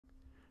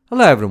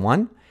Hello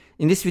everyone.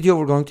 In this video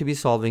we're going to be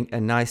solving a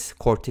nice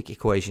quartic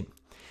equation.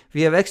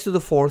 We have x to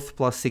the fourth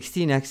plus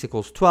 16x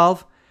equals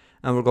 12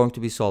 and we're going to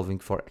be solving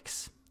for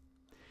x.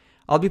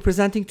 I'll be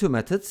presenting two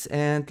methods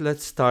and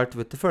let's start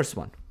with the first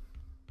one.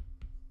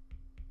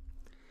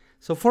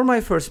 So for my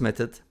first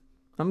method,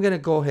 I'm going to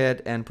go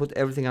ahead and put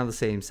everything on the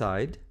same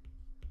side.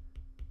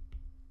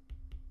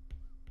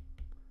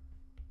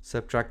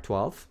 Subtract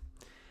 12.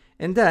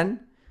 And then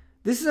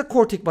this is a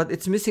quartic, but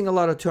it's missing a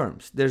lot of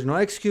terms. There's no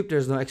x cubed,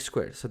 there's no x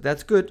squared. So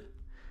that's good.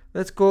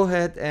 Let's go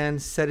ahead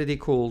and set it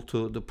equal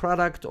to the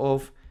product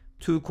of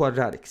two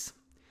quadratics.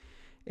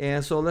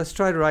 And so let's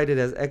try to write it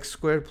as x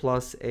squared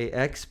plus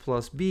ax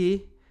plus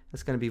b.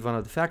 That's going to be one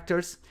of the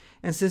factors.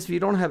 And since we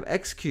don't have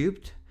x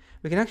cubed,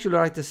 we can actually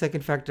write the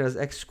second factor as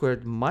x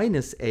squared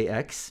minus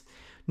ax.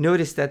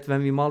 Notice that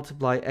when we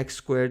multiply x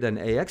squared and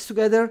ax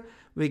together,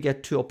 we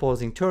get two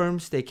opposing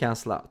terms. They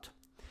cancel out.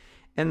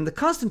 And the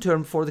constant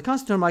term, for the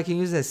constant term I can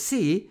use as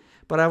c,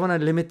 but I want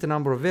to limit the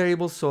number of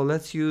variables, so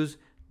let's use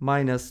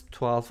minus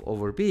 12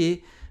 over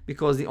b,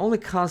 because the only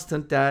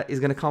constant that is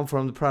going to come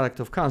from the product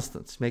of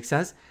constants. Make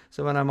sense?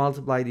 So when I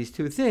multiply these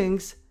two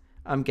things,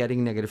 I'm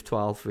getting negative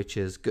 12, which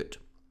is good.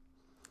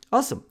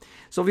 Awesome.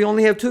 So we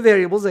only have two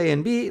variables, a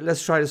and b.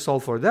 Let's try to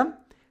solve for them.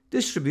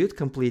 Distribute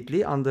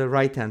completely on the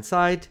right-hand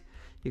side.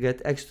 You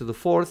get x to the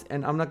fourth,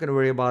 and I'm not going to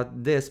worry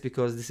about this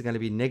because this is going to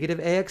be negative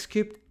ax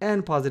cubed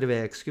and positive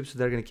ax cubed, so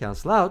they're going to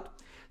cancel out.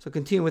 So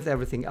continue with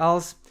everything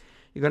else.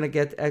 You're going to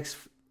get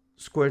x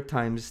squared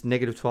times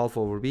negative 12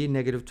 over b,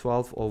 negative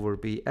 12 over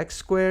b x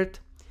squared.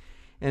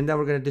 And then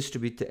we're going to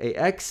distribute to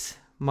ax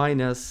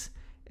minus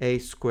a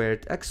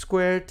squared x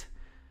squared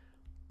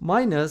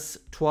minus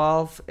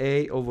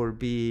 12a over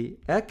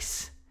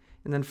bx.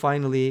 And then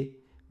finally,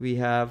 we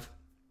have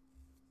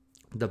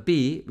the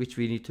b, which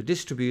we need to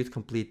distribute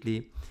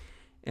completely.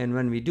 And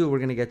when we do, we're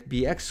going to get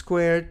bx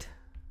squared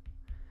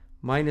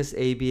minus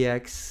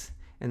abx,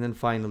 and then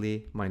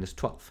finally minus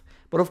 12.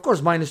 But of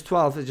course, minus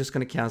 12 is just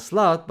going to cancel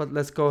out, but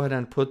let's go ahead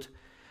and put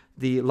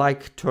the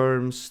like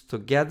terms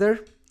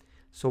together.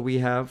 So we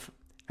have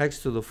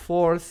x to the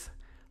fourth.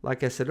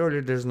 Like I said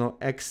earlier, there's no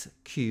x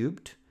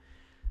cubed.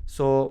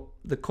 So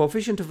the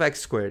coefficient of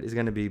x squared is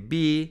going to be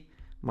b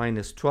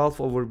minus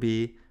 12 over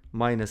b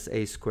minus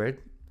a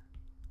squared.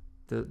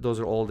 Those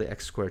are all the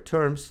x squared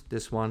terms,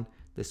 this one,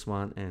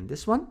 and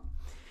this one.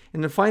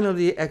 And then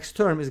finally, the x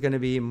term is going to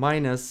be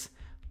minus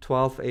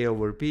 12a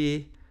over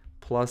b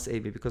plus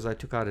ab, because I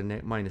took out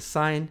a minus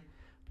sign,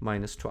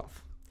 minus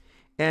 12.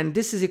 And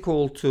this is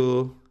equal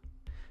to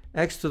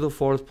x to the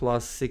fourth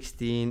plus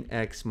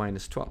 16x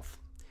minus 12.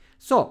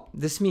 So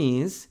this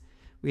means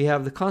we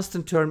have the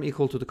constant term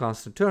equal to the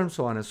constant term,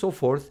 so on and so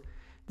forth.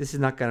 This is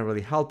not going to really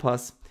help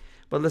us,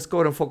 but let's go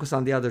ahead and focus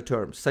on the other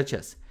terms, such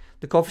as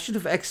the coefficient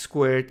of x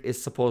squared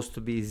is supposed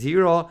to be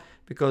 0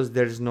 because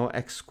there is no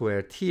x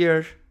squared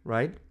here,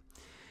 right?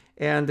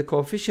 And the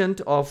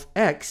coefficient of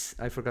x,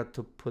 I forgot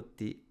to put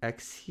the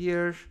x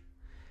here,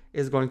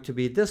 is going to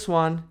be this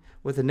one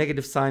with a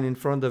negative sign in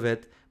front of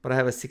it, but I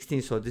have a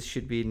 16, so this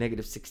should be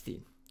negative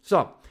 16.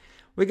 So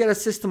we get a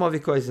system of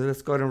equations.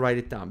 Let's go ahead and write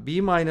it down. B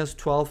minus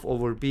 12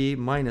 over b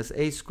minus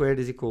a squared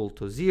is equal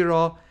to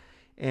 0,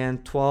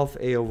 and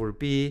 12a over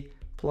b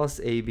plus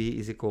ab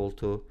is equal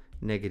to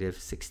negative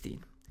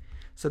 16.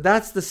 So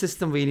that's the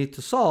system we need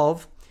to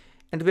solve.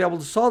 And to be able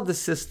to solve this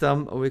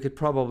system, we could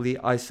probably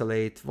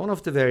isolate one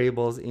of the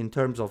variables in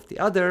terms of the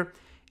other,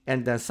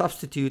 and then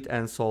substitute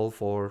and solve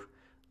for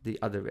the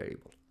other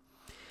variable.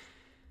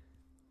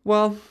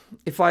 Well,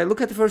 if I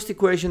look at the first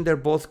equation, they're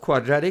both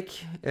quadratic.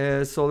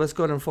 So let's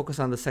go ahead and focus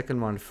on the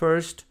second one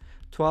first.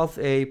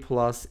 12a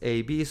plus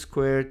ab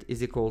squared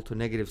is equal to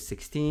negative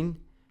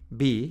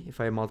 16b,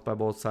 if I multiply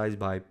both sides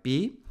by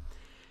b.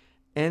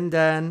 And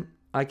then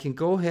I can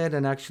go ahead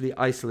and actually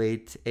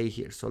isolate a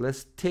here. So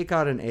let's take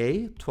out an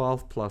a.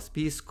 12 plus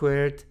b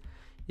squared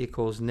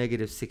equals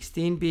negative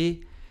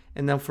 16b.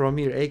 And then from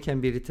here, a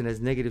can be written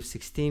as negative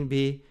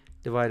 16b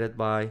divided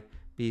by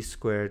b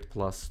squared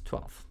plus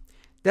 12.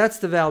 That's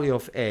the value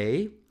of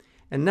a.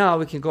 And now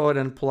we can go ahead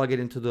and plug it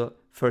into the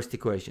first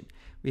equation.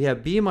 We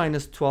have b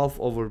minus 12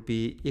 over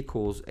b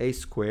equals a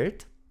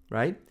squared,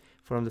 right?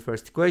 From the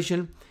first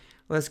equation.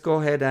 Let's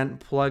go ahead and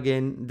plug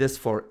in this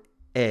for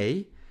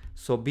a.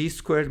 So b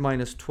squared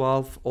minus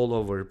 12 all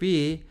over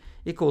b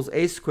equals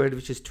a squared,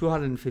 which is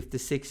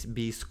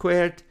 256b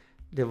squared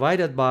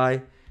divided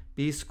by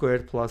b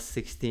squared plus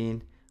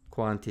 16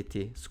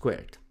 quantity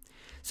squared.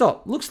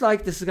 So looks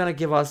like this is going to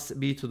give us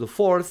b to the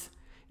fourth,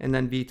 and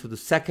then b to the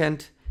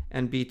second,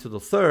 and b to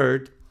the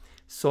third.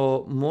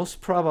 So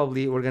most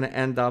probably we're going to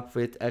end up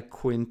with a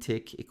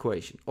quintic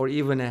equation, or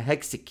even a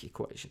hexic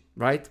equation,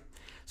 right?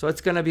 So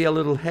it's going to be a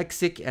little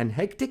hexic and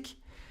hectic,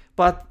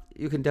 but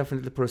you can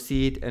definitely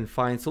proceed and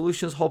find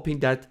solutions, hoping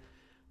that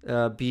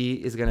b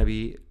is going to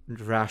be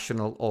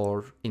rational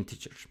or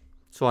integer,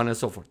 so on and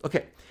so forth.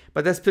 Okay,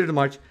 but that's pretty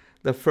much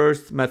the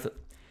first method.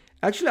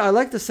 Actually, I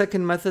like the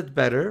second method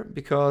better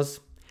because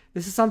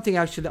this is something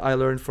actually I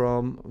learned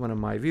from one of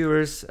my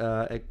viewers,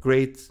 a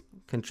great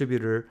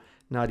contributor,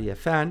 Nadia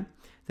Fan.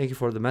 Thank you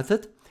for the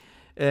method.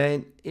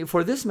 And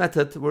for this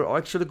method, we're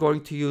actually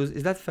going to use,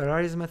 is that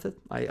Ferrari's method?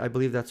 I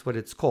believe that's what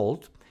it's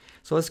called.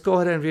 So let's go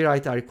ahead and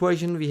rewrite our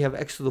equation. We have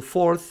x to the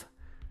fourth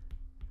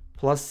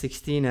plus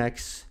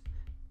 16x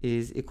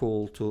is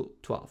equal to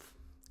 12.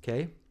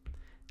 Okay,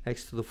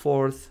 x to the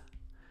fourth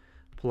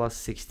plus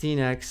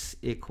 16x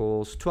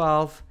equals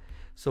 12.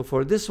 So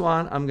for this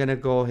one, I'm going to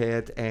go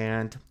ahead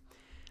and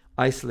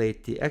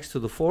isolate the x to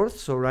the fourth.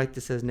 So write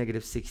this as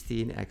negative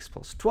 16x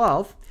plus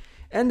 12.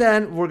 And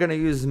then we're going to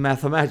use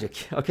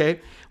mathemagic. Okay,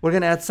 we're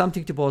going to add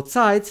something to both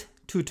sides,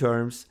 two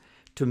terms,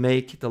 to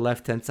make the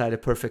left-hand side a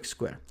perfect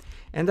square.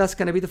 And that's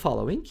going to be the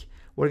following.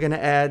 We're going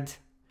to add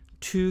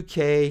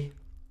 2k.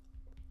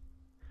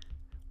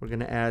 We're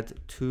going to add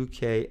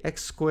 2k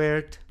x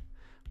squared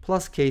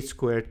plus k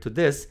squared to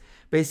this.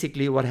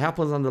 Basically, what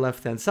happens on the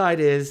left-hand side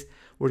is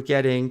we're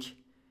getting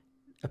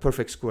a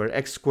perfect square,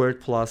 x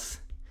squared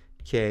plus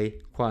k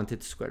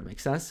quantity squared.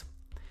 Makes sense?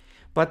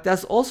 But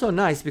that's also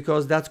nice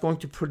because that's going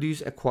to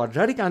produce a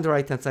quadratic on the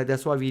right-hand side.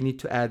 That's why we need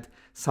to add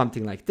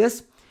something like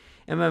this.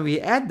 And when we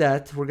add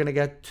that, we're going to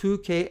get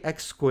 2kx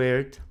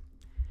squared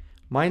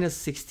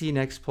minus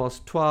 16x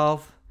plus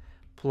 12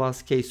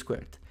 plus k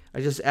squared.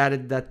 I just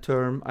added that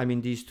term,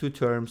 these two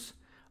terms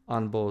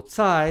on both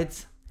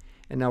sides,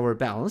 and now we're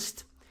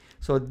balanced.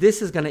 So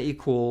this is going to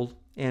equal,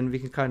 and we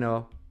can kind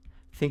of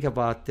think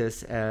about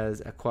this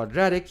as a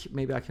quadratic.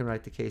 Maybe I can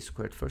write the k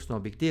squared first, no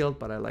big deal,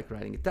 but I like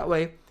writing it that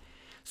way.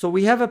 So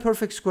we have a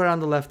perfect square on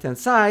the left-hand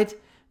side.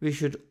 We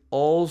should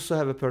also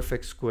have a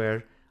perfect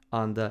square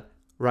on the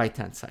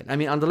right-hand side.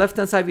 On the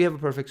left-hand side, we have a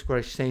perfect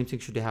square. Same thing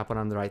should happen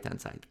on the right-hand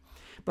side.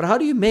 But how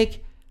do you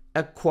make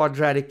a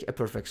quadratic a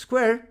perfect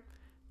square?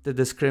 The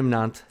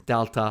discriminant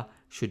delta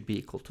should be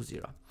equal to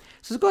 0.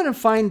 So let's go ahead and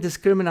find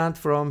discriminant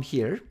from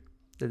here.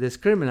 The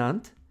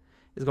discriminant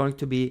is going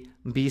to be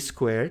b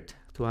squared,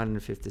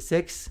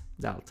 256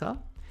 delta,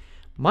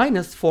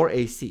 minus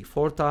 4ac,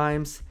 4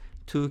 times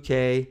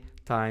 2k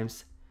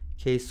times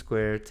k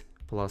squared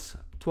plus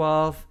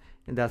 12,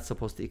 and that's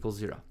supposed to equal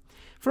 0.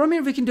 From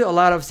here, we can do a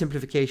lot of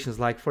simplifications.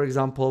 Like, for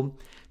example,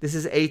 this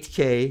is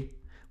 8k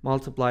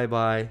multiplied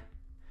by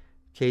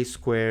k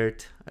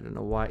squared. I don't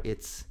know why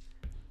it's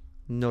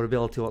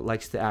Notability what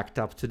likes to act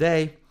up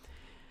today.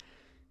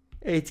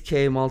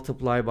 8k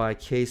multiplied by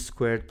k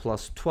squared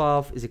plus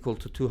 12 is equal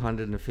to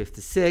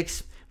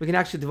 256. We can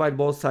actually divide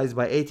both sides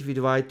by 8. If you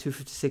divide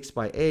 256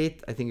 by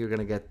 8, I think you're going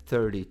to get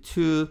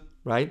 32,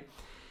 right?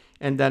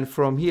 And then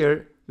from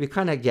here, we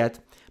kind of get,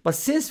 but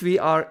since we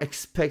are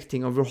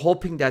expecting or we're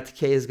hoping that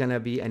k is going to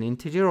be an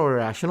integer or a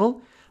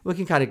rational, we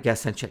can kind of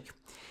guess and check.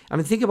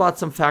 Think about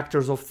some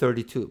factors of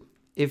 32.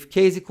 If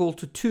k is equal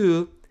to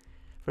 2,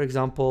 for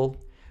example,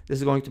 this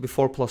is going to be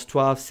 4 plus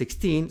 12,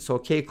 16. So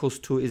k equals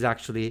 2 is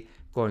actually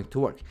going to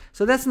work.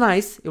 So that's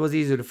nice. It was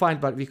easier to find,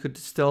 but we could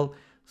still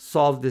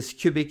solve this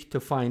cubic to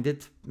find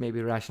it,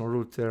 maybe rational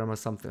root theorem or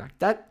something like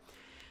that.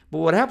 But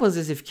what happens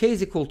is if k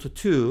is equal to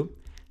 2,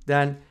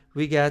 then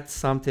we get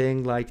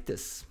something like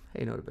this.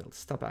 Hey, Notability,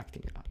 stop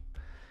acting it up.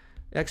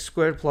 X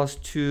squared plus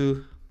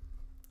 2.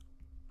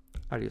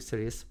 Are you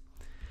serious?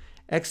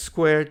 X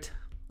squared.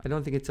 I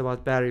don't think it's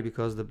about battery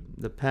because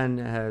the pen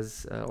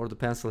has, or the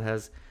pencil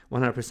has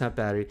 100%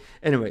 battery.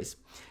 Anyways,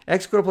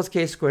 x squared plus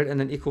k squared, and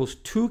then equals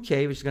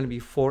 2k, which is going to be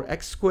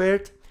 4x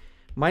squared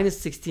minus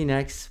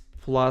 16x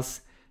plus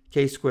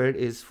k squared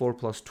is 4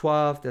 plus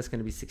 12. That's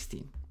going to be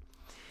 16.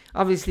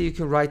 Obviously, you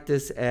can write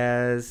this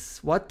as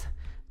what?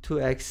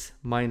 2x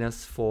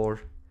minus 4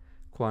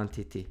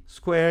 quantity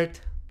squared.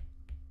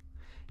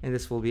 And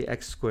this will be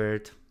x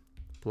squared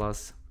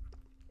plus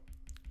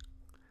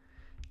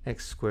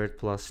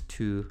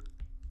 2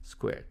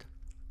 squared.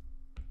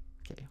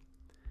 Okay.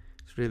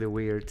 It's really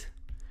weird.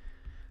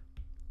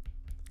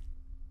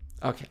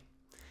 Okay.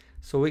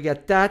 So we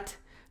get that.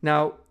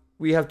 Now,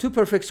 we have two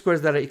perfect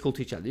squares that are equal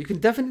to each other. You can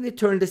definitely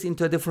turn this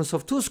into a difference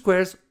of two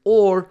squares,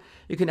 or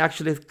you can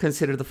actually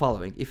consider the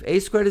following. If a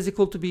squared is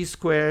equal to b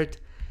squared,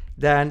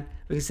 then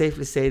we can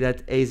safely say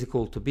that a is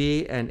equal to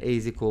b and a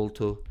is equal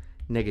to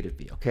negative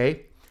b,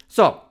 okay?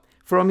 So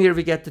from here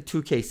we get the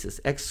two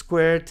cases. X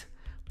squared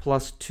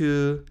plus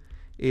 2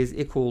 is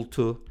equal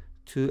to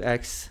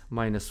 2x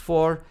minus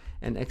 4,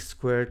 and x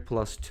squared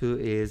plus 2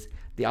 is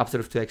the opposite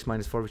of 2x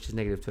minus 4, which is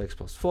negative 2x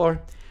plus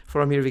 4.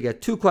 From here we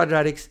get two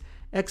quadratics.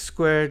 X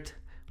squared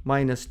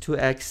minus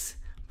 2x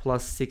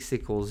plus 6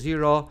 equals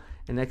 0,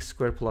 and x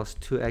squared plus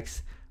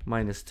 2x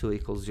minus 2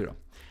 equals 0.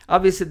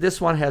 Obviously, this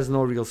one has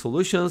no real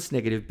solutions.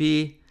 Negative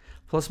b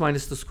plus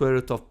minus the square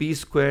root of b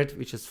squared,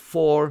 which is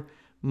 4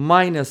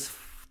 minus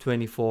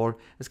 24.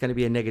 That's going to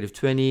be a negative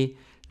 20.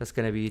 That's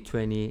going to be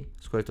 20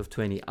 square root of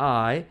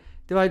 20i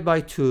divided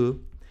by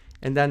 2.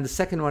 And then the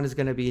second one is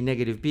going to be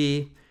negative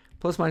b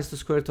plus minus the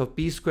square root of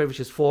b squared, which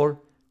is 4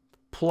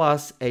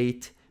 plus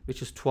 8,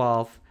 which is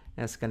 12.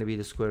 And that's going to be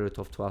the square root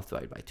of 12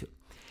 divided by 2.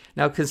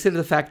 Now consider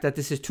the fact that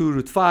this is 2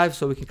 root 5,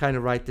 so we can kind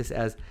of write this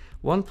as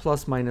 1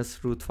 plus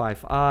minus root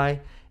 5i,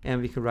 and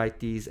we can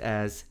write these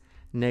as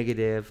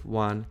negative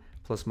 1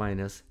 plus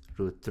minus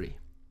root 3.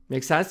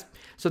 Make sense?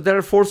 So there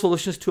are 4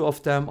 solutions. 2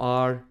 of them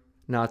are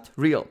not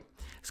real.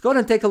 Let's go ahead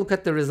and take a look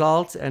at the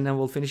results, and then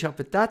we'll finish up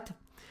with that.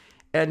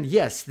 And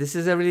yes, this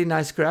is a really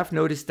nice graph.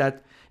 Notice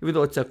that even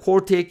though it's a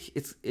quartic,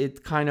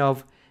 it kind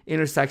of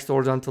intersects the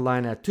horizontal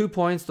line at 2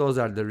 points. Those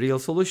are the real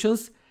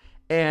solutions.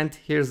 And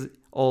here's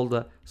all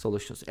the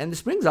solutions. And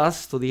this brings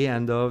us to the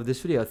end of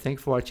this video.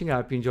 Thanks for watching. I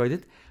hope you enjoyed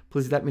it.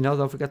 Please let me know.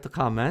 Don't forget to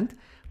comment,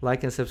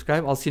 like, and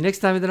subscribe. I'll see you next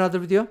time with another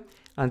video.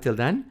 Until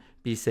then,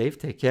 be safe,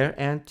 take care,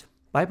 and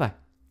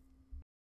bye-bye.